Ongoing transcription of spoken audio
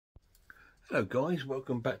Hello guys,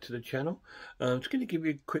 welcome back to the channel. I'm just going to give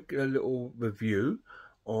you a quick little review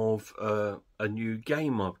of a new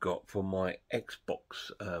game I've got for my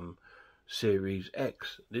Xbox Series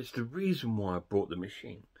X. It's the reason why I brought the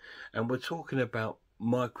machine, and we're talking about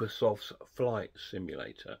Microsoft's Flight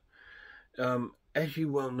Simulator. As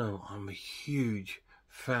you well know, I'm a huge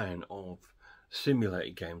fan of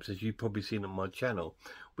simulator games. As you've probably seen on my channel,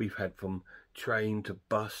 we've had from train to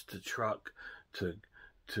bus to truck to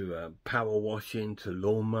power washing to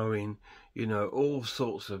lawn mowing, you know, all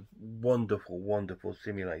sorts of wonderful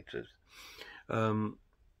simulators.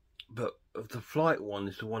 But the flight one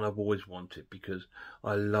is the one I've always wanted because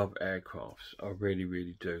I love aircrafts. I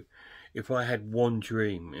really do. If I had one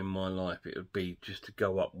dream in my life, it would be just to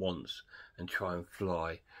go up once and try and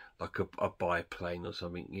fly like a biplane or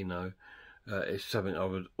something, you know. It's something I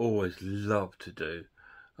would always love to do,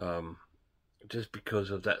 just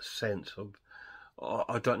because of that sense of,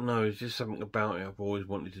 I don't know, it's just something about it. I've always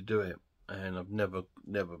wanted to do it, and I've never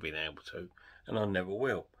been able to, and I never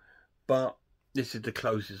will. But this is the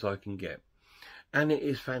closest I can get, and it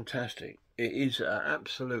is fantastic. It is an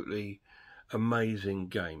absolutely amazing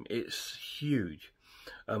game. It's huge.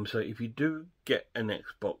 So if you do get an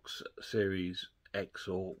Xbox Series X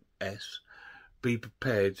or S, be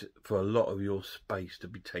prepared for a lot of your space to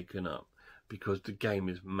be taken up, because the game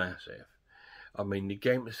is massive. I mean, the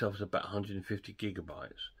game itself is about 150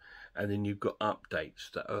 gigabytes, and then you've got updates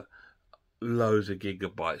that are loads of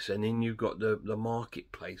gigabytes, and then you've got the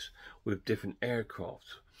marketplace with different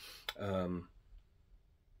aircrafts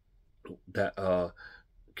that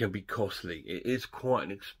can be costly. It is quite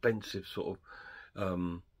an expensive sort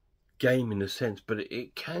of game in a sense, but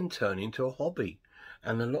it can turn into a hobby,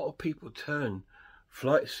 and a lot of people turn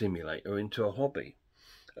Flight Simulator into a hobby.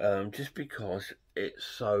 Just because it's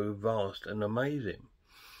so vast and amazing,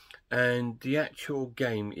 and the actual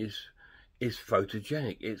game is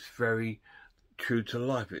photogenic. It's very true to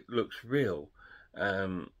life. It looks real,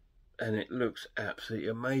 and it looks absolutely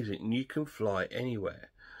amazing. And you can fly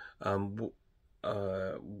anywhere.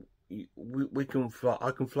 We can fly.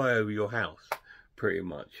 I can fly over your house, pretty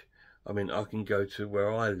much. I mean, I can go to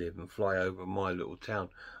where I live and fly over my little town.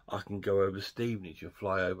 I can go over Stevenage and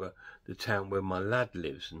fly over the town where my lad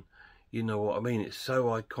lives, and you know what I mean. It's so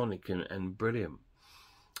iconic and brilliant.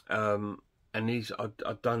 And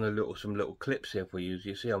I've done some little clips here for you. As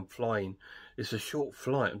you see, I'm flying. It's a short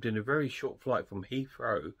flight. I'm doing a very short flight from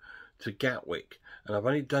Heathrow to Gatwick, and I've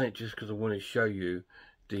only done it just because I want to show you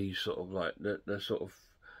the sort of like the sort of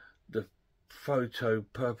the photo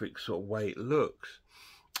perfect sort of way it looks.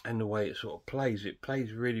 And the way it sort of plays, it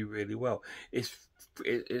plays really well. It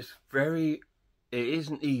is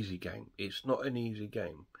an easy game. It's not an easy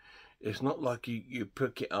game. It's not like you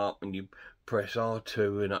pick it up and you press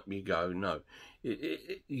R2 and up you go. No,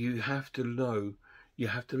 you have to know. You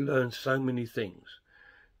have to learn so many things.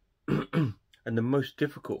 And the most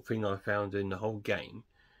difficult thing I found in the whole game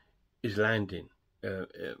is landing.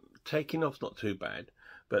 Taking off's not too bad,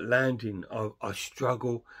 but landing I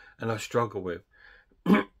struggle with.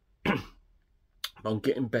 I'm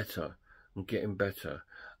getting better.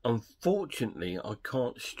 Unfortunately, I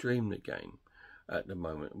can't stream the game at the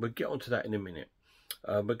moment. We'll get onto that in a minute.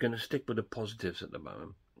 We're going to stick with the positives at the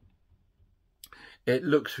moment. It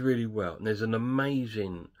looks really well, and there's an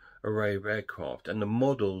amazing array of aircraft, and the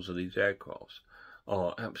models of these aircrafts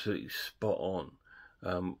are absolutely spot on.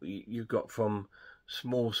 You've got from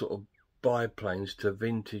small sort of biplanes to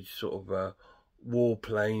vintage sort of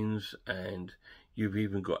warplanes, and you've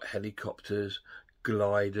even got helicopters,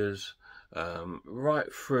 gliders,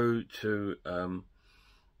 right through to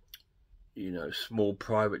you know, small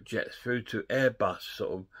private jets, through to Airbus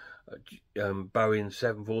sort of Boeing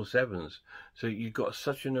 747s. So you've got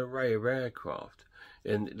such an array of aircraft,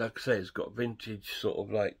 and like I say, it's got vintage sort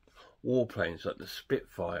of like warplanes like the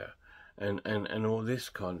Spitfire and all this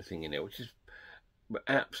kind of thing in it, which is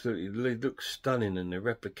absolutely, looks stunning, and they're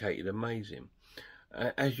replicated amazing.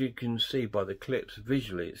 As you can see by the clips,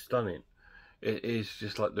 visually it's stunning. It is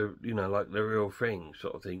just like the, you know, like the real thing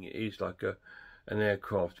sort of thing. It is like an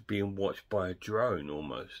aircraft being watched by a drone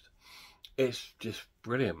almost. It's just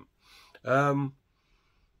brilliant. And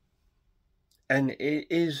it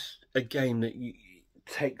is a game that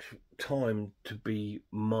takes time to be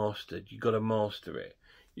mastered. You got to master it.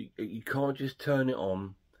 You can't just turn it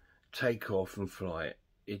on, take off and fly it.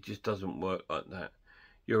 It just doesn't work like that.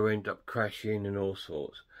 You'll end up crashing and all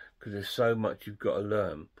sorts, because there's so much you've got to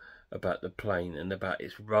learn about the plane and about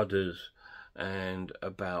its rudders and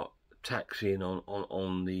about taxiing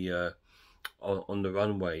on the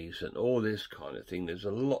runways and all this kind of thing. There's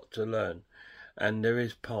a lot to learn, and there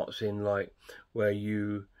is parts in like where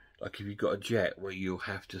you like if you've got a jet where you'll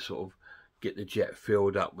have to sort of get the jet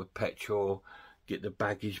filled up with petrol, get the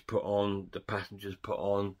baggage put on, the passengers put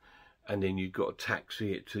on, and then you've got to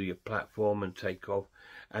taxi it to your platform and take off,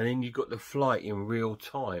 and then you've got the flight in real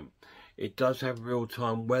time. It does have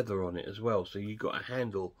real-time weather on it as well, so you've got to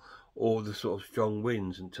handle all the sort of strong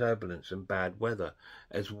winds and turbulence and bad weather,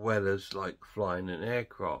 as well as like flying an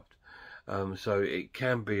aircraft. So it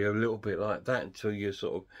can be a little bit like that until you're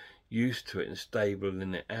sort of used to it and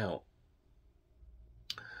stabling it out.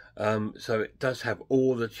 So it does have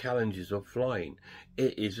all the challenges of flying.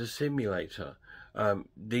 It is a simulator.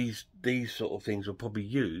 These sort of things will probably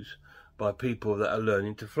used by people that are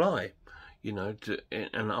learning to fly, you know,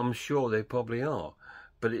 and I'm sure they probably are.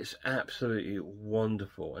 But it's absolutely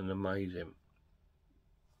wonderful and amazing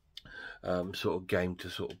sort of game to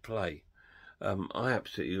sort of play. I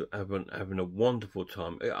absolutely having a wonderful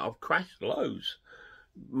time. I've crashed loads,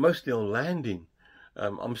 mostly on landing.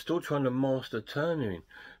 I'm still trying to master turning,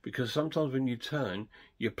 because sometimes when you turn,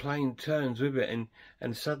 your plane turns with it,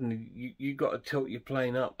 and suddenly you got to tilt your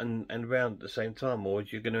plane up and round at the same time, or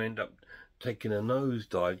you're going to end up taking a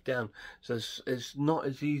nosedive down. So it's not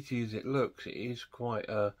as easy as it looks. It is quite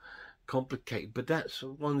complicated, but that's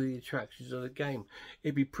one of the attractions of the game.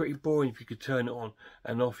 It'd be pretty boring if you could turn it on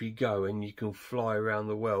and off you go, and you can fly around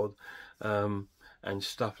the world and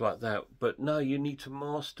stuff like that. But no, you need to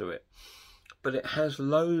master it. But it has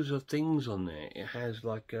loads of things on there. It has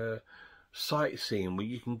like a sightseeing where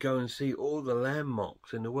you can go and see all the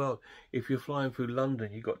landmarks in the world. If you're flying through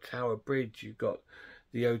London, you've got Tower Bridge, you've got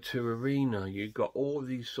the O2 Arena, you've got all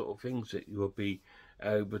these sort of things that you'll be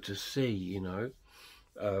able to see, you know.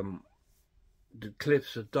 The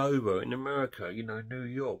cliffs of Dover in America, you know, New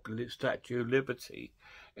York, the Statue of Liberty,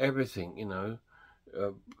 everything, you know,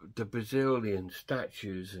 the Brazilian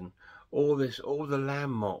statues and all this, all the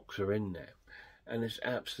landmarks are in there, and it's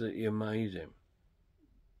absolutely amazing.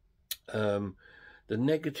 The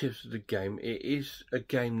negatives of the game, it is a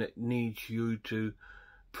game that needs you to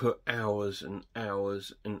put hours and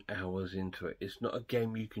hours and hours into it. It's not a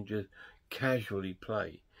game you can just casually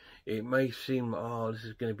play. It may seem, oh, this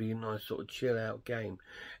is going to be a nice sort of chill out game,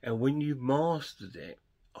 and when you've mastered it,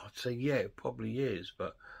 I'd say yeah, it probably is,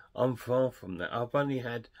 but I'm far from that. I've only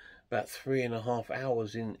had about 3.5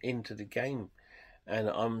 hours into the game, and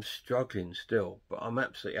I'm struggling still, but I'm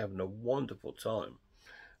absolutely having a wonderful time.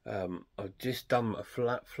 I've just done a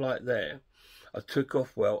flat flight there. I took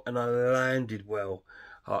off well and I landed well.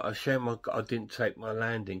 A shame I didn't take my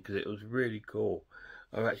landing, because it was really cool.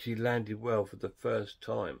 I actually landed well for the first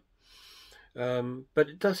time. But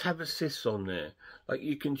it does have assists on there. Like,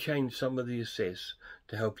 you can change some of the assists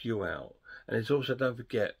to help you out. And it's also, don't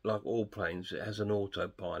forget, like all planes, it has an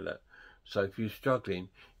autopilot. So if you're struggling,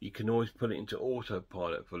 you can always put it into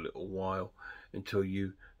autopilot for a little while until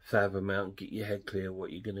you fathom out and get your head clear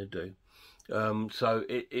what you're going to do. So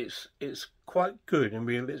it's quite good and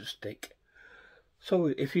realistic. So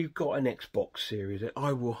if you've got an Xbox Series,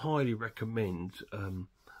 I will highly recommend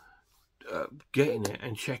getting it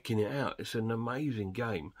and checking it out. It's an amazing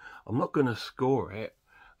game. I'm not going to score it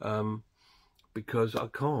because I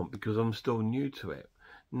can't, because I'm still new to it.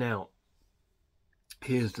 Now,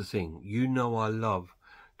 here's the thing. You know I love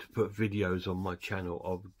to put videos on my channel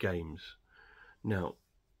of games. Now,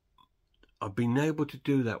 I've been able to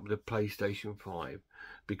do that with the PlayStation 5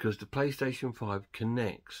 because the PlayStation 5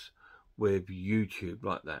 connects with YouTube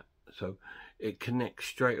like that. So it connects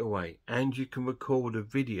straight away, and you can record a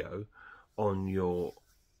video on your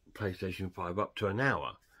PlayStation 5 up to an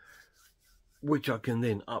hour, which I can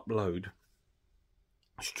then upload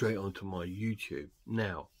straight onto my YouTube.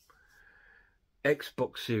 Now,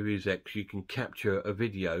 Xbox Series X, you can capture a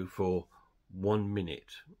video for 1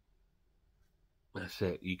 minute. That's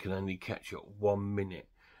it. You can only capture 1 minute,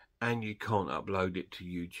 and you can't upload it to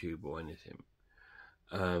YouTube or anything.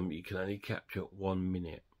 You can only capture 1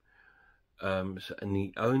 minute. And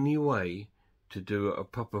the only way to do a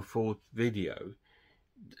proper full video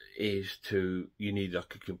is you need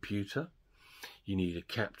like a computer, you need a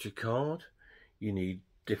capture card, you need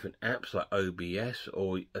different apps like OBS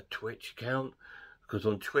or a Twitch account, because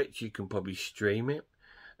on Twitch you can probably stream it,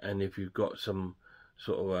 and if you've got some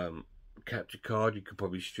sort of capture card, you can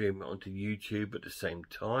probably stream it onto YouTube at the same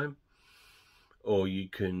time, or you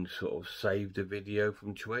can sort of save the video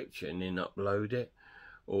from Twitch and then upload it,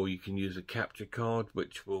 or you can use a capture card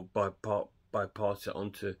which will bypass it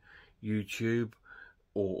onto YouTube,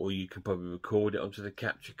 or you can probably record it onto the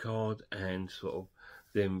capture card and sort of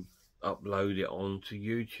then upload it onto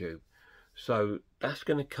YouTube. So that's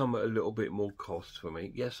going to come at a little bit more cost for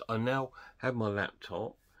me. Yes, I now have my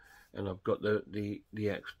laptop and I've got the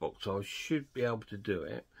Xbox, so I should be able to do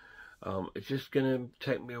it. It's just going to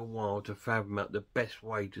take me a while to fathom out the best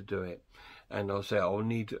way to do it, and I'll say I'll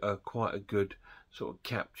need quite a good sort of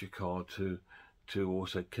capture card to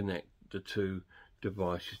also connect the two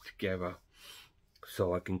devices together,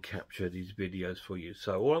 so I can capture these videos for you.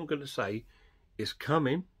 So all I'm going to say is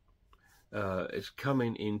coming. It's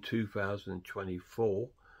coming in 2024.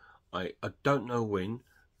 I don't know when,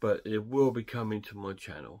 but it will be coming to my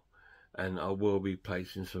channel, and I will be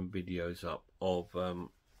placing some videos up of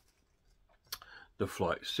the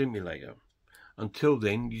flight simulator. Until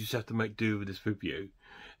then, you just have to make do with this review.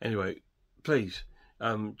 Anyway, please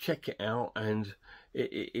check it out, and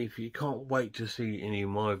if you can't wait to see any of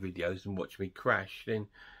my videos and watch me crash, then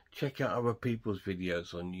check out other people's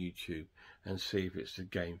videos on YouTube and see if it's the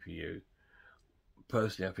game for you.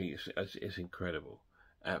 Personally, I think it's incredible,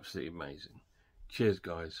 absolutely amazing. Cheers,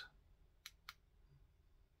 guys.